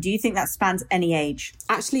products then, do you think that spans any age?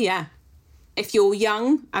 Actually, yeah. If you're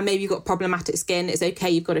young and maybe you've got problematic skin, it's okay.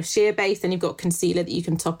 You've got a sheer base and you've got concealer that you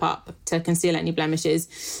can top up to conceal any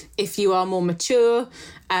blemishes. If you are more mature,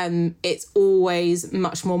 it's always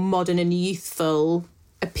much more modern and youthful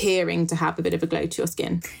appearing to have a bit of a glow to your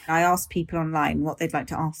skin. I asked people online what they'd like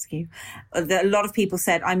to ask you. A lot of people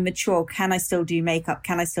said, I'm mature. Can I still do makeup?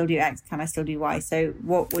 Can I still do X? Can I still do Y? So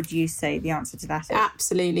what would you say the answer to that is?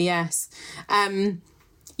 Absolutely, yes.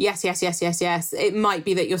 Yes. It might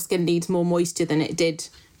be that your skin needs more moisture than it did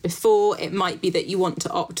before. It might be that you want to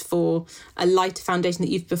opt for a lighter foundation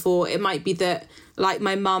that you've before. It might be that, like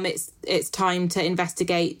my mum, it's time to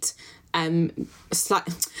investigate I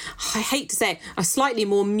hate to say it, a slightly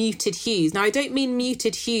more muted hues. Now, I don't mean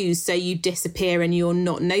muted hues so you disappear and you're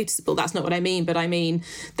not noticeable. That's not what I mean. But I mean,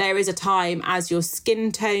 there is a time as your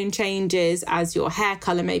skin tone changes, as your hair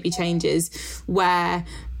colour maybe changes, where,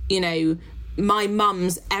 you know, my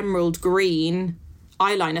mum's emerald green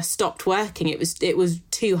eyeliner stopped working. It was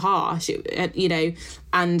too harsh, you know,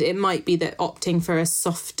 and it might be that opting for a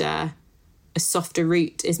softer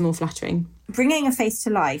route is more flattering. Bringing a face to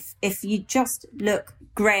life, if you just look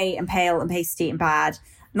grey and pale and pasty and bad,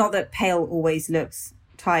 not that pale always looks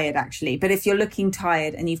tired actually, but if you're looking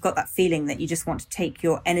tired and you've got that feeling that you just want to take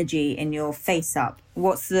your energy in your face up,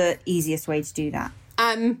 what's the easiest way to do that?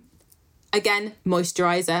 Again,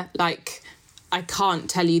 moisturiser. Like, I can't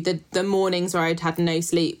tell you the mornings where I'd had no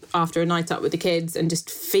sleep after a night out with the kids and just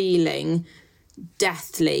feeling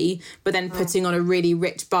deathly, but then putting on a really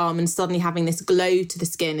rich balm and suddenly having this glow to the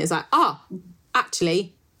skin is like,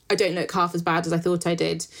 actually, I don't look half as bad as I thought I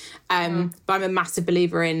did. But I'm a massive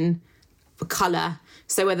believer in colour.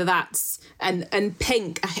 So whether that's, and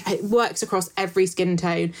pink, it works across every skin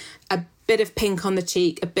tone. A bit of pink on the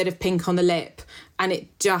cheek, a bit of pink on the lip, and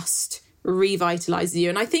it just revitalises you.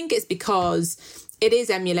 And I think it's because it is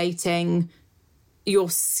emulating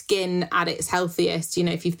your skin at its healthiest. You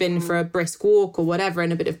know, if you've been for a brisk walk or whatever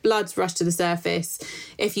and a bit of blood's rushed to the surface,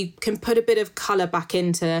 if you can put a bit of colour back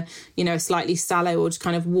into, you know, a slightly sallow or just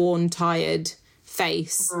kind of worn, tired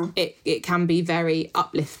face, it can be very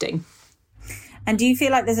uplifting. And do you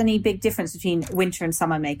feel like there's any big difference between winter and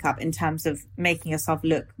summer makeup in terms of making yourself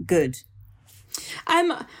look good?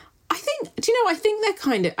 I think they're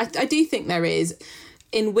kind of, I do think there is.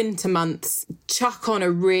 In winter months, chuck on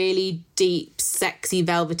a really deep, sexy,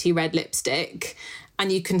 velvety red lipstick,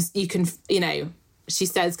 and you can, you know, she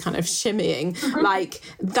says kind of shimmying, like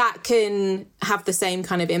that can have the same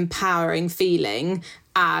kind of empowering feeling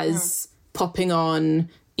as popping on,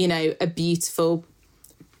 you know, a beautiful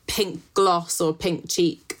pink gloss or pink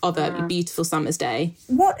cheek of a beautiful summer's day.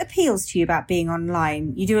 What appeals to you about being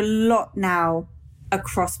online? You do a lot now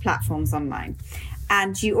across platforms online,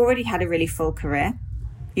 and you already had a really full career.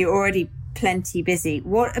 You're already plenty busy.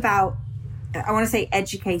 What about, I want to say,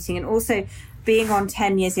 educating and also being on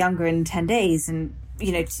 10 Years Younger in 10 days and,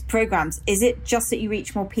 you know, programs? Is it just that you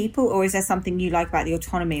reach more people, or is there something you like about the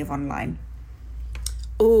autonomy of online?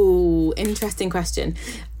 Oh, interesting question.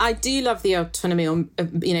 I do love the autonomy on,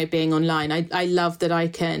 you know, being online. I love that I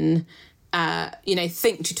can, you know,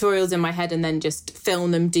 think tutorials in my head and then just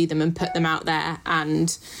film them, do them and put them out there.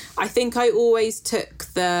 And I think I always took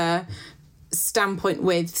the standpoint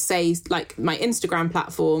with, say, like my Instagram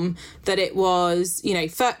platform, that it was, you know,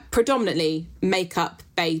 for predominantly makeup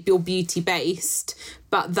based or beauty based,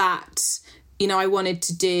 but that, you know, I wanted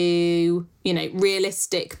to do, you know,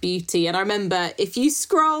 realistic beauty. And I remember, if you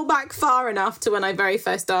scroll back far enough to when I very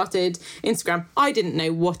first started Instagram, I didn't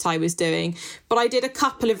know what I was doing, but I did a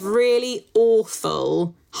couple of really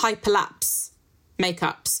awful hyperlapse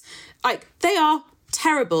makeups. Like, they are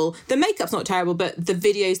terrible. The makeup's not terrible, but the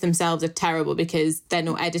videos themselves are terrible because they're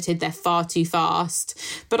not edited, they're far too fast.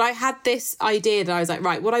 But I had this idea that I was like,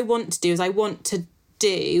 right, what I want to do is I want to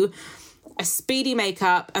do a speedy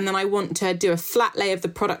makeup, and then I want to do a flat lay of the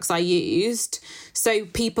products I used so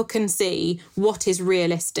people can see what is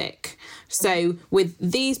realistic. So with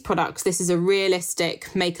these products, this is a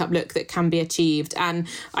realistic makeup look that can be achieved. And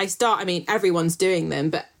I mean, everyone's doing them,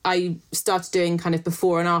 but I started doing kind of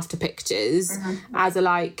before and after pictures as a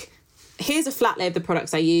like, here's a flat lay of the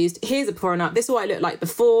products I used, here's a before and after, this is what I looked like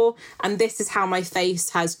before, and this is how my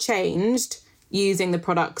face has changed using the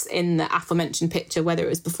products in the aforementioned picture, whether it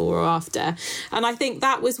was before or after. And I think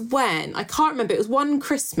that was when, I can't remember, it was one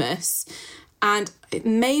Christmas, and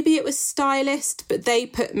maybe it was Stylist, but they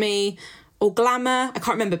put me, or Glamour, I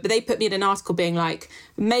can't remember, but they put me in an article being like,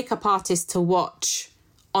 makeup artists to watch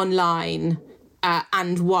online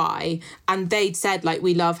and why. And they'd said, like,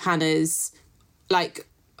 we love Hannah's, like,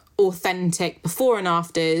 authentic before and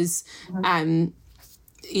afters. You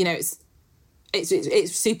know,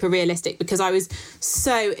 it's super realistic, because I was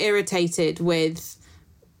so irritated with,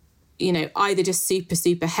 you know, either just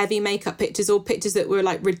super heavy makeup pictures or pictures that were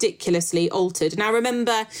like ridiculously altered. And I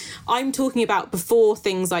remember, I'm talking about before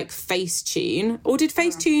things like Facetune, or did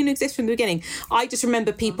Facetune exist from the beginning? I just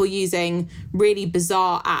remember people using really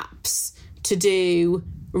bizarre apps to do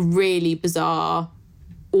really bizarre,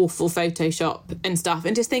 awful Photoshop and stuff,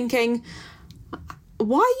 and just thinking,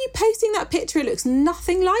 why are you posting that picture? It looks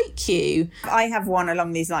nothing like you. I have one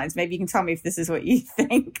along these lines. Maybe you can tell me if this is what you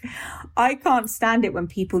think. I can't stand it when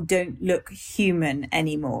people don't look human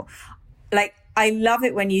anymore. Like, I love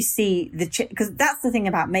it when you see because that's the thing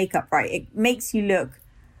about makeup, right? It makes you look,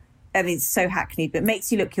 I mean, it's so hackneyed, but it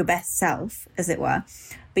makes you look your best self, as it were,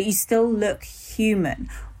 but you still look human.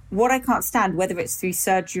 What I can't stand, whether it's through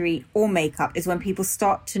surgery or makeup, is when people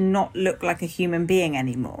start to not look like a human being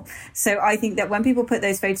anymore. So I think that when people put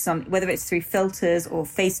those photos on, whether it's through filters or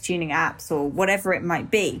face tuning apps or whatever it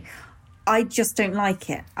might be, I just don't like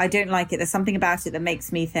it. I don't like it. There's something about it that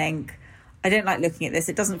makes me think, I don't like looking at this.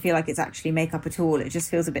 It doesn't feel like it's actually makeup at all. It just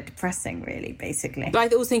feels a bit depressing, really, basically. But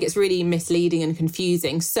I also think it's really misleading and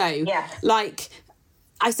confusing. So, like,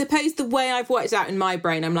 I suppose the way I've worked it out in my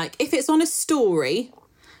brain, I'm like, if it's on a story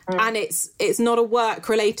and it's not a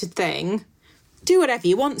work-related thing, do whatever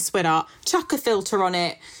you want, sweetheart. Chuck a filter on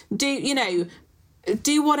it. Do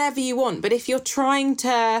whatever you want. But if you're trying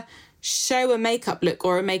to show a makeup look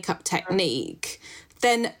or a makeup technique,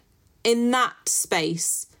 then in that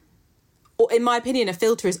space, or in my opinion, a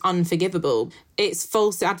filter is unforgivable. It's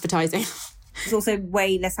false advertising. It's also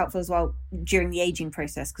way less helpful as well during the aging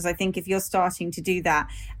process, because I think if you're starting to do that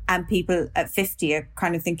and people at 50 are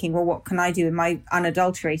kind of thinking, well, what can I do in my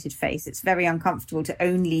unadulterated face? It's very uncomfortable to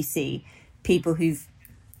only see people who've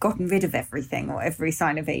gotten rid of everything or every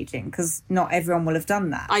sign of aging, because not everyone will have done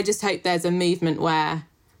that. I just hope there's a movement where,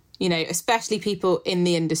 you know, especially people in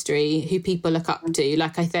the industry who people look up to,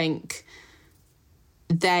 like, I think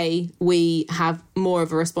we have more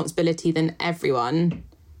of a responsibility than everyone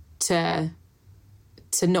to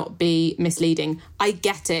not be misleading. I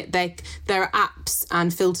get it. There are apps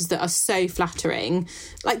and filters that are so flattering.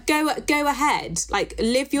 Like, go ahead. Like,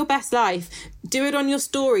 live your best life. Do it on your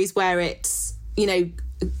stories where it's, you know,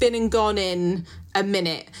 been and gone in a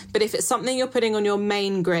minute. But if it's something you're putting on your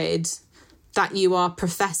main grid that you are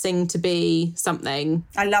professing to be something.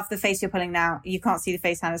 I love the face you're pulling now. You can't see the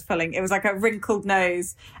face Hannah's pulling. It was like a wrinkled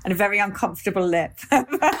nose and a very uncomfortable lip.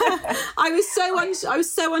 I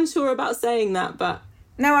was so unsure about saying that, but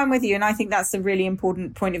no, I'm with you. And I think that's a really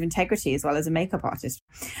important point of integrity as well as a makeup artist.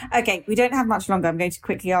 Okay, we don't have much longer. I'm going to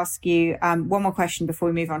quickly ask you one more question before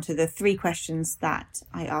we move on to the 3 questions that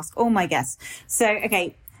I ask all my guests. So,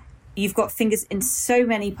 okay, you've got fingers in so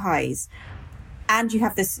many pies and you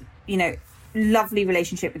have this, you know, lovely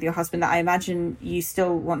relationship with your husband that I imagine you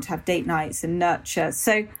still want to have date nights and nurture.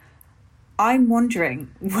 So I'm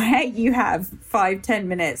wondering where you have 5-10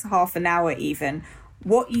 minutes, half an hour even,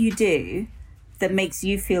 what you do that makes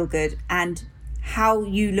you feel good and how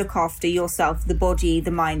you look after yourself, the body,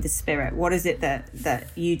 the mind, the spirit. What is it that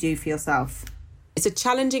you do for yourself? It's a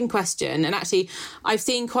challenging question. And actually, I've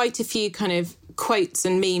seen quite a few kind of quotes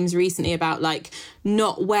and memes recently about, like,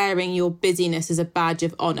 not wearing your busyness as a badge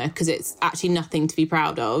of honour because it's actually nothing to be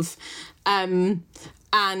proud of. And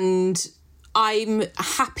I'm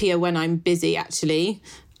happier when I'm busy, actually.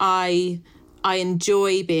 I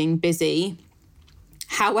enjoy being busy.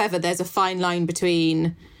 However, there's a fine line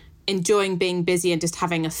between enjoying being busy and just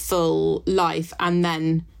having a full life and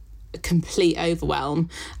then complete overwhelm.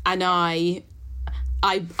 And I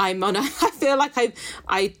feel like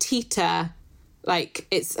I teeter, like,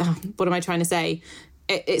 it's, what am I trying to say?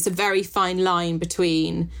 It's a very fine line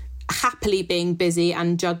between happily being busy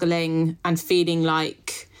and juggling and feeling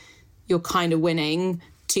like you're kind of winning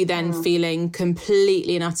to then feeling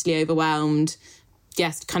completely and utterly overwhelmed,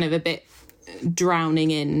 just kind of a bit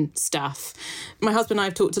drowning in stuff. My husband and I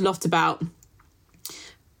have talked a lot about,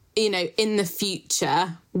 you know, in the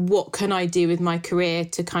future, what can I do with my career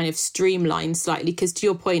to kind of streamline slightly? Because to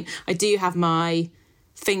your point, I do have my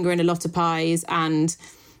finger in a lot of pies and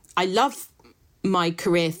I love my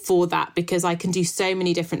career for that because I can do so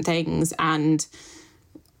many different things and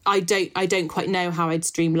I don't quite know how I'd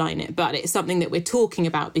streamline it, but it's something that we're talking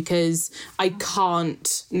about because I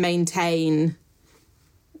can't maintain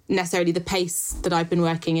necessarily the pace that I've been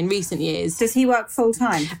working in recent years. Does he work full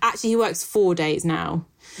time? Actually, he works 4 days now.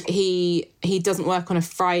 He doesn't work on a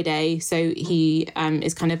Friday, so he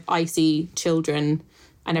is kind of icy children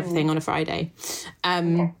and everything on a Friday.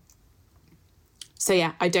 So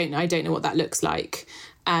yeah, I don't know what that looks like.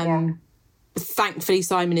 Thankfully,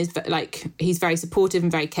 Simon is like, he's very supportive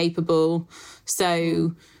and very capable.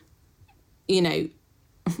 So, you know,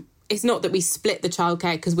 it's not that we split the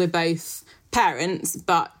childcare because we're both parents,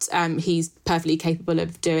 but he's perfectly capable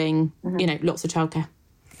of doing, you know, lots of childcare.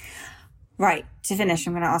 Right, to finish,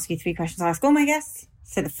 I'm going to ask you 3 questions I ask all my guests.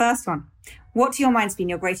 So the first one, what to your mind's been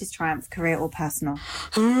your greatest triumph, career or personal?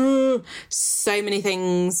 So many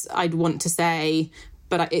things I'd want to say,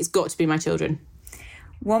 but it's got to be my children.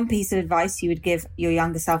 One piece of advice you would give your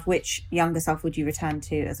younger self, which younger self would you return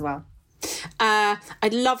to as well?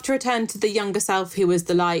 I'd love to return to the younger self who was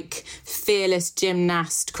the like fearless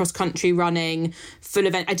gymnast, cross-country running, full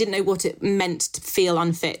of... I didn't know what it meant to feel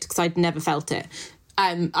unfit because I'd never felt it.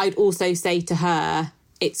 I'd also say to her,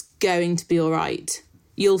 it's going to be all right.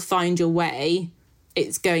 You'll find your way.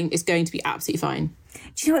 It's going to be absolutely fine.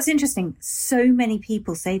 Do you know what's interesting? So many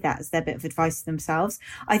people say that as their bit of advice to themselves.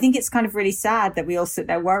 I think it's kind of really sad that we all sit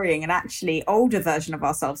there worrying, and actually older version of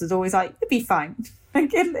ourselves is always like, it'll be fine.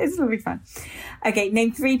 It'll be fine. Okay,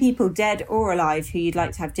 name 3 people, dead or alive, who you'd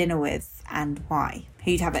like to have dinner with and why.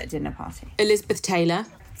 Who you'd have at a dinner party. Elizabeth Taylor.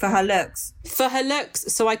 For her looks? For her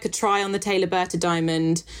looks, so I could try on the Taylor Berta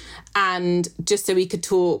diamond, and just so we could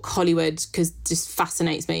talk Hollywood, because it just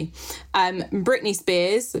fascinates me. Britney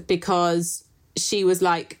Spears, because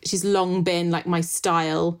she's long been like my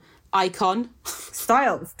style icon.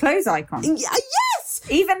 Style? Clothes icon? Yes!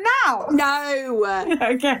 Even now? No.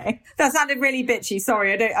 Okay. That sounded really bitchy.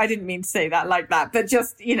 Sorry, I didn't mean to say that like that. But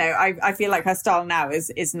just, you know, I feel like her style now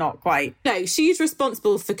is not quite... No, she's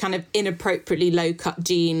responsible for kind of inappropriately low-cut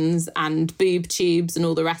jeans and boob tubes and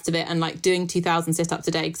all the rest of it, and like doing 2,000 sit-ups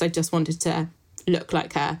a day because I just wanted to look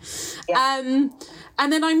like her. Yeah.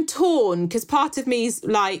 And then I'm torn because part of me's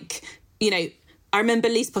like, you know, I remember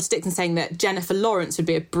Lisa Potter Dixon saying that Jennifer Lawrence would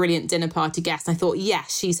be a brilliant dinner party guest. And I thought,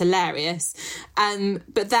 yes, she's hilarious.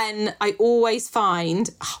 But then I always find,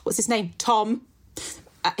 what's his name? Tom.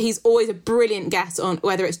 He's always a brilliant guest on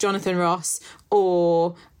whether it's Jonathan Ross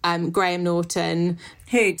or Graham Norton.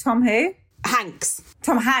 Who? Tom who? Hanks.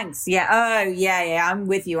 Tom Hanks. Yeah. Oh, yeah. I'm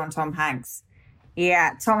with you on Tom Hanks.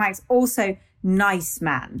 Yeah. Tom Hanks. Also... nice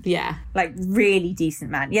man. Yeah. Like really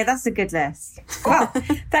decent man. Yeah, that's a good list. Well,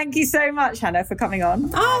 thank you so much, Hannah, for coming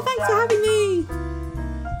on. Oh, thanks for having me.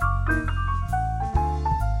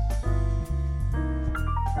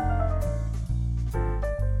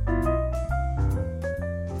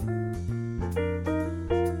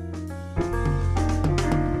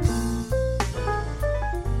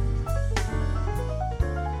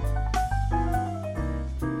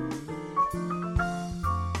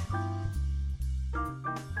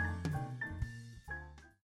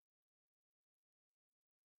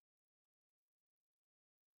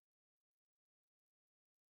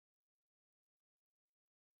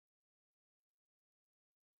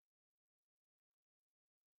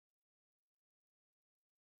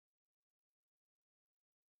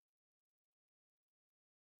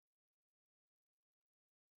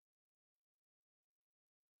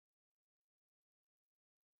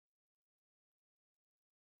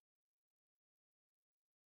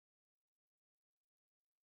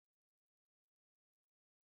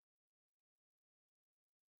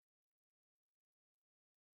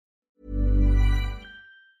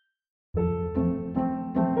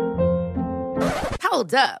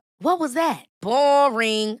 Hold up. What was that?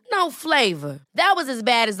 Boring. No flavor. That was as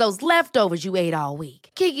bad as those leftovers you ate all week.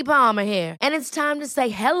 Keke Palmer here, and it's time to say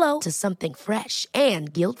hello to something fresh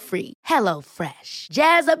and guilt-free. HelloFresh.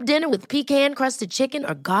 Jazz up dinner with pecan-crusted chicken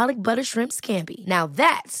or garlic butter shrimp scampi. Now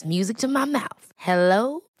that's music to my mouth.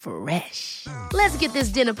 HelloFresh. Let's get this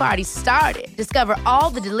dinner party started. Discover all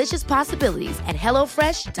the delicious possibilities at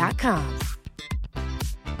HelloFresh.com.